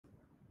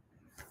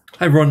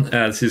Hi everyone,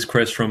 this is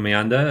Chris from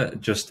Meander,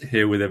 just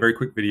here with a very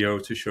quick video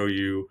to show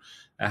you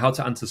how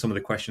to answer some of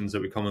the questions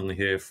that we commonly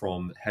hear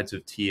from heads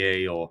of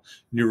TA or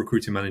new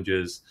recruiting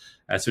managers,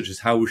 such as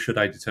how should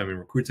I determine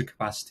recruiter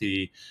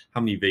capacity,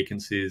 how many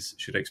vacancies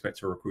should I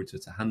expect a recruiter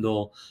to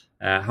handle,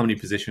 how many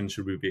positions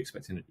should we be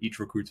expecting each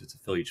recruiter to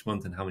fill each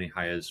month, and how many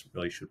hires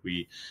really should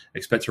we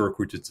expect a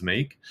recruiter to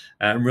make.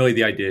 And really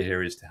the idea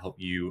here is to help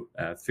you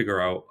figure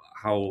out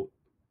how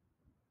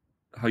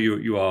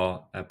you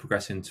are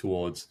progressing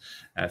towards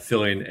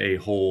filling a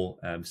whole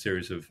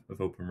series of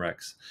open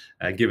recs,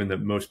 given that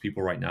most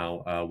people right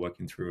now are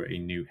working through a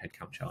new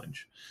headcount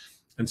challenge.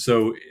 And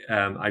so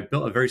I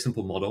built a very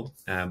simple model.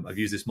 I've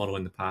used this model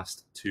in the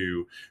past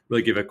to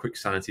really give a quick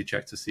sanity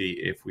check to see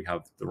if we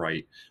have the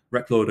right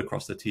rec load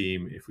across the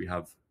team, if we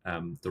have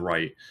the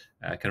right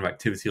kind of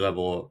activity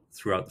level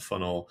throughout the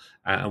funnel,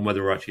 and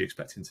whether we're actually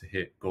expecting to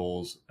hit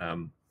goals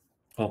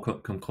or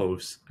come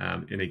close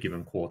in a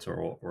given quarter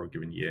or a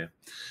given year.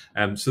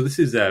 So this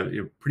is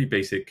a pretty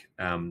basic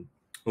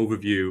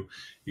overview.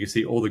 You can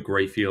see all the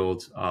gray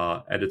fields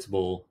are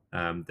editable.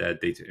 They're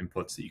data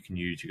inputs that you can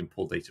use. You can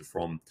pull data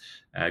from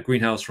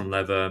Greenhouse, from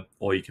Lever,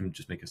 or you can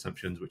just make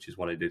assumptions, which is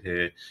what I did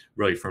here,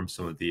 really from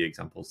some of the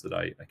examples that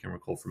I can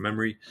recall from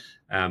memory.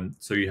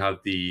 So you have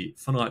the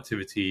funnel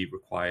activity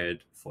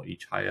required for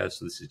each hire.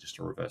 So this is just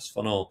a reverse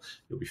funnel.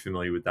 You'll be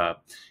familiar with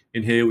that.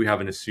 In here, we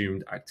have an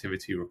assumed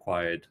activity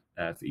required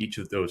for each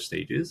of those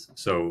stages.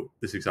 So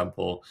this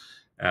example,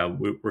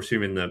 we're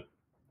assuming that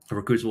a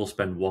recruiter will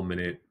spend 1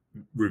 minute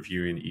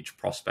reviewing each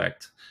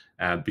prospect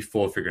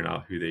before figuring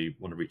out who they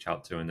want to reach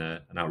out to, and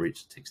an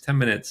outreach takes 10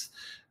 minutes.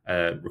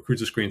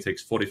 Recruiter screen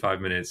takes 45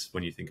 minutes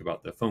when you think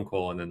about the phone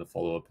call and then the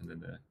follow-up and then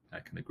the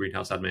kind of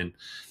greenhouse admin.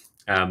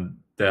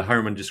 The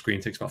hiring manager screen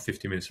takes about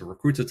 50 minutes of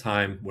recruiter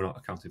time. We're not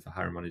accounting for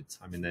hiring manager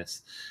time in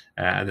this.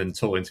 And then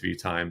total interview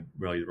time,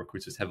 really the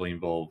recruiter is heavily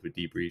involved with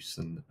debriefs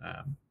and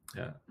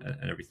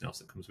everything else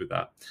that comes with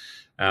that.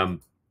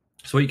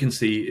 So what you can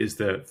see is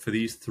that for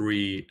these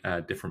three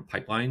different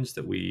pipelines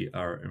that we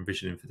are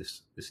envisioning for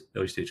this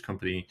early stage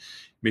company,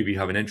 maybe you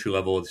have an entry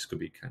level. This could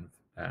be kind of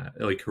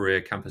early career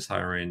campus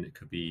hiring. It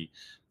could be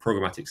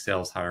programmatic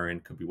sales hiring,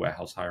 could be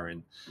warehouse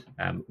hiring,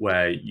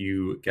 where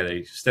you get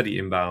a steady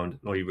inbound.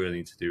 And all you really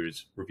need to do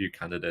is review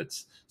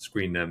candidates,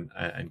 screen them,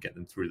 and get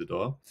them through the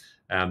door.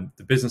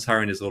 The business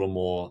hiring is a little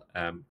more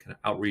kind of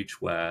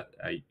outreach, where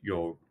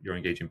you're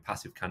engaging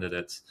passive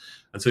candidates.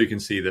 And so you can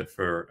see that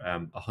for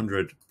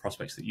 100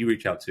 prospects that you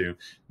reach out to,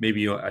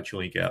 maybe you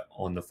actually get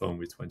on the phone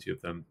with 20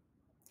 of them.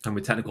 And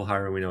with technical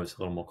hiring, we know it's a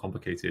little more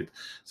complicated.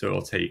 So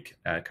it'll take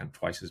kind of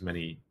twice as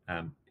many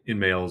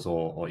in-mails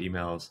or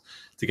emails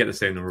to get the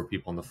same number of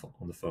people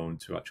on the phone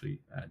to actually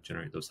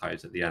generate those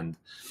hires at the end.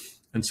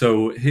 And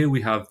so here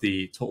we have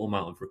the total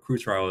amount of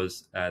recruiter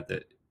hours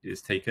that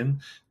is taken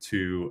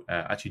to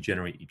actually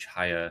generate each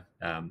hire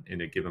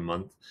in a given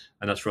month.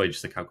 And that's really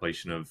just a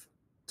calculation of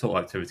total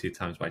activity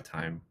times by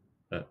time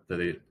that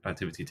the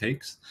activity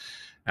takes.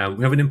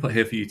 We have an input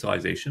here for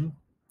utilization.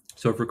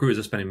 So if recruiters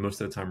are spending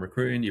most of the time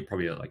recruiting, you're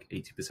probably at like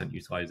 80%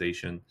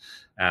 utilization.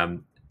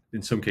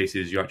 In some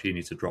cases, you actually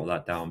need to drop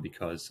that down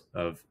because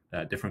of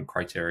different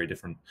criteria,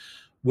 different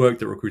work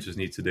that recruiters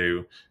need to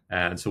do.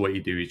 And so what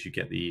you do is you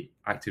get the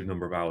active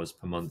number of hours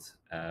per month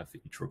for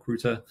each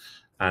recruiter.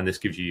 And this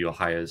gives you your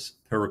hires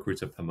per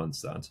recruiter per month.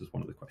 So that answers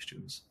one of the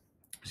questions.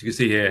 As you can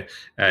see here,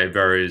 it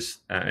varies.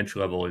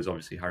 Entry level is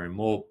obviously hiring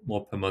more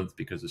per month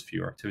because there's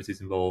fewer activities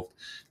involved.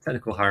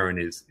 Technical hiring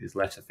is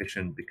less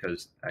efficient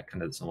because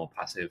candidates are more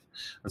passive.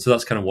 And so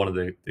that's kind of one of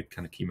the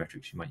kind of key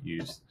metrics you might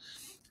use.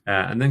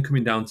 And then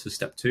coming down to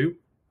step 2,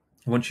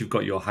 once you've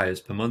got your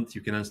hires per month,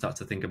 you can then start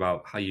to think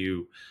about how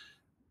you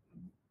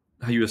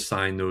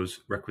assign those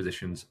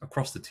requisitions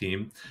across the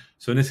team.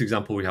 So in this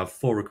example, we have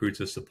 4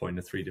 recruiters supporting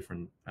the 3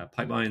 different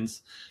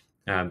pipelines.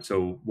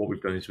 So what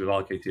we've done is we've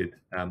allocated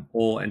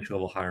all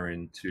entry-level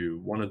hiring to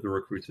one of the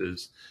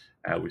recruiters.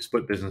 We've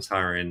split business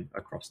hiring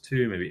across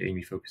 2. Maybe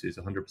Amy focuses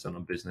 100%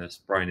 on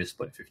business. Brian is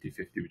split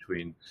 50-50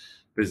 between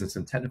business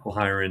and technical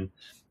hiring.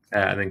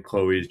 And then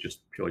Chloe is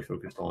just purely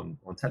focused on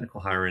technical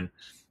hiring.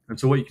 And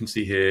so what you can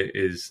see here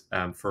is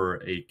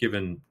for a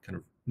given kind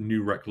of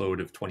new rec load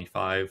of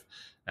 25,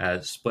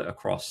 split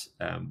across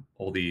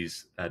all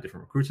these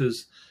different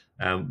recruiters,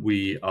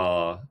 we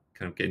are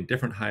kind of getting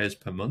different hires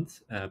per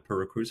month per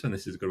recruiter. And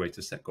this is a good way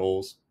to set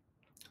goals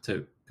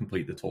to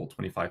complete the total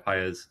 25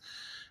 hires.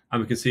 And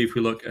we can see if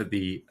we look at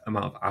the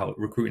amount of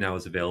recruiting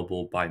hours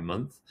available by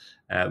month,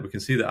 we can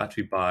see that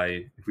actually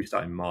if we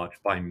start in March,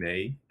 by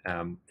May,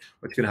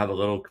 we're going to have a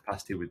little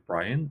capacity with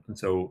Brian. And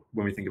so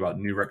when we think about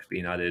new recs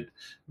being added,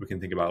 we can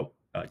think about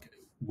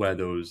where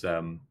those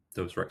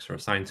recs are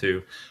assigned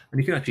to. And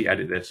you can actually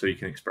edit this, so you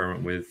can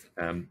experiment with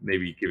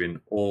maybe giving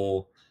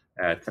all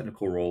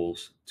technical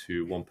roles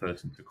to one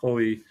person, to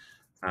Chloe,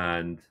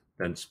 and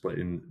then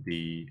splitting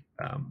the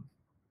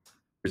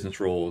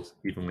business roles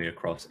evenly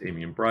across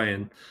Amy and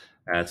Brian.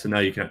 So now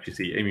you can actually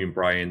see Amy and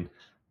Brian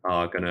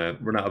are going to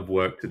run out of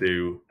work to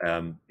do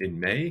in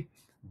May,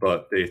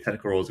 but the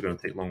technical roles are going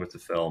to take longer to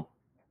fill,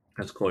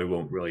 as Chloe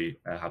won't really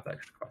have that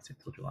extra capacity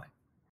until July.